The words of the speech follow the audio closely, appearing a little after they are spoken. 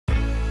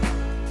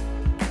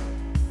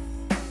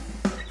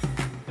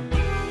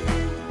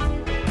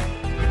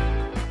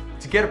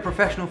get a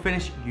professional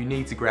finish, you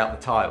need to grout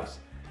the tiles.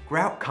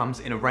 Grout comes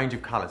in a range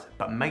of colours,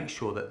 but make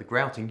sure that the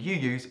grouting you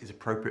use is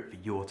appropriate for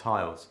your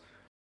tiles.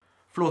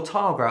 Floor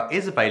tile grout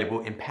is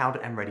available in powder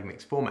and ready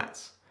mix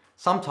formats.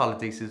 Some tile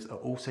adhesives are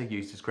also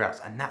used as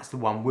grouts, and that's the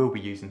one we'll be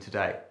using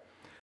today.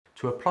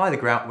 To apply the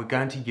grout, we're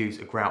going to use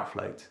a grout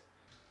float.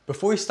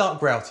 Before you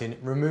start grouting,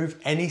 remove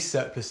any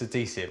surplus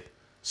adhesive.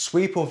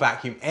 Sweep or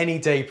vacuum any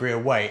debris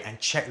away and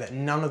check that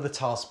none of the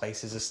tile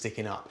spaces are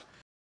sticking up.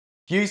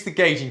 Use the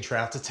gauging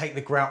trowel to take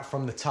the grout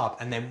from the tub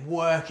and then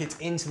work it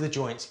into the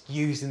joints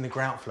using the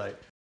grout float.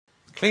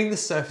 Clean the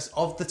surface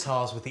of the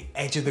tiles with the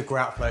edge of the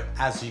grout float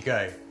as you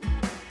go.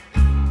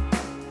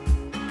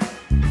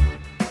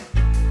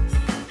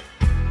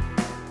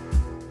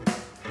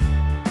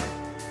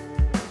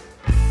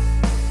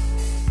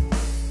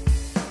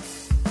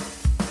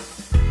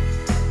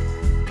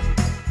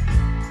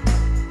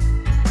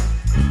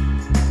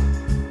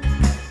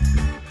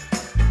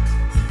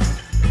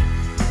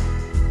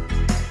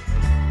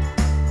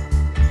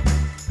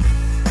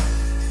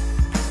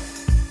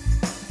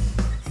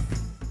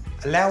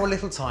 Allow a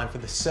little time for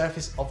the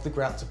surface of the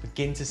grout to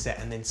begin to set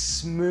and then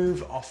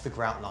smooth off the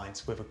grout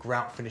lines with a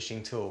grout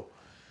finishing tool.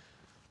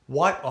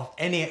 Wipe off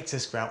any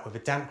excess grout with a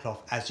damp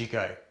cloth as you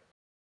go.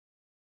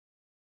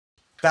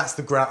 That's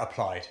the grout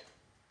applied.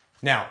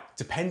 Now,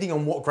 depending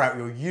on what grout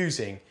you're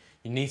using,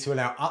 you need to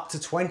allow up to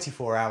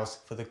 24 hours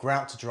for the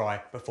grout to dry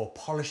before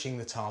polishing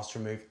the tiles to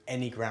remove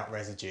any grout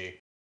residue.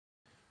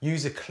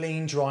 Use a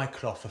clean, dry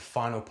cloth for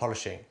final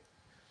polishing.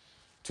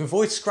 To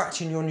avoid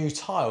scratching your new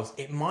tiles,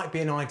 it might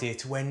be an idea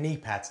to wear knee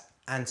pads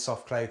and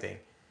soft clothing.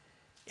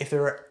 If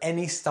there are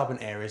any stubborn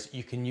areas,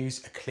 you can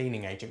use a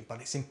cleaning agent,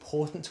 but it's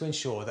important to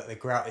ensure that the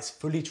grout is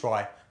fully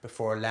dry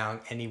before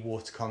allowing any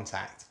water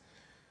contact.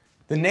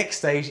 The next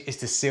stage is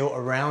to seal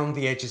around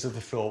the edges of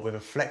the floor with a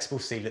flexible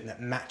sealant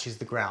that matches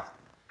the grout.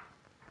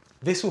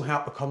 This will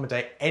help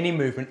accommodate any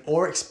movement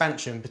or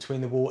expansion between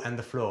the wall and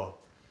the floor.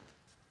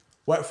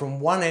 Work from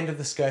one end of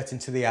the skirting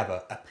to the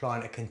other,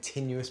 applying a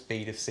continuous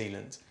bead of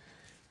sealant.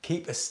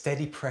 Keep a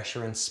steady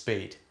pressure and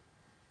speed.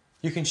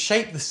 You can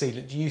shape the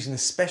sealant using a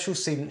special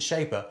sealant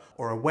shaper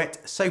or a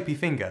wet, soapy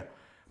finger,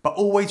 but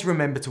always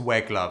remember to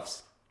wear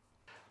gloves.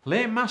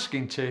 Lay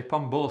masking tape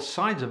on both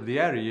sides of the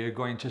area you're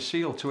going to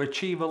seal to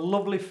achieve a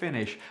lovely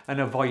finish and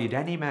avoid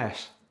any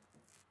mess.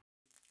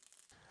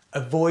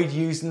 Avoid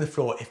using the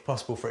floor if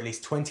possible for at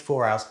least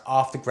 24 hours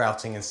after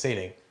grouting and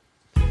sealing.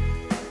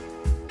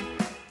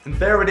 And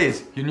there it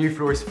is, your new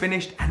floor is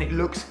finished and it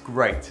looks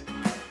great.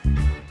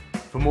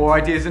 For more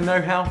ideas and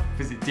know-how,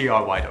 visit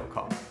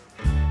DIY.com.